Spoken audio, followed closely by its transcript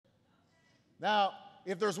Now,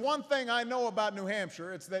 if there's one thing I know about New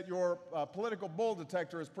Hampshire, it's that your political bull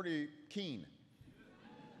detector is pretty keen.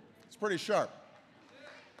 It's pretty sharp.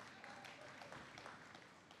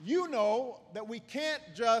 You know that we can't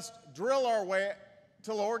just drill our way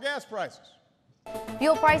to lower gas prices.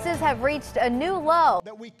 Fuel prices have reached a new low.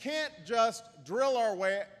 That we can't just drill our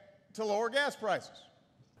way to lower gas prices.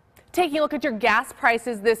 Taking a look at your gas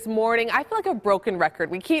prices this morning, I feel like a broken record.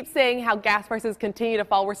 We keep saying how gas prices continue to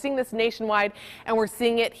fall. We're seeing this nationwide, and we're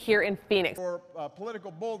seeing it here in Phoenix. Your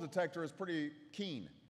political bull detector is pretty keen.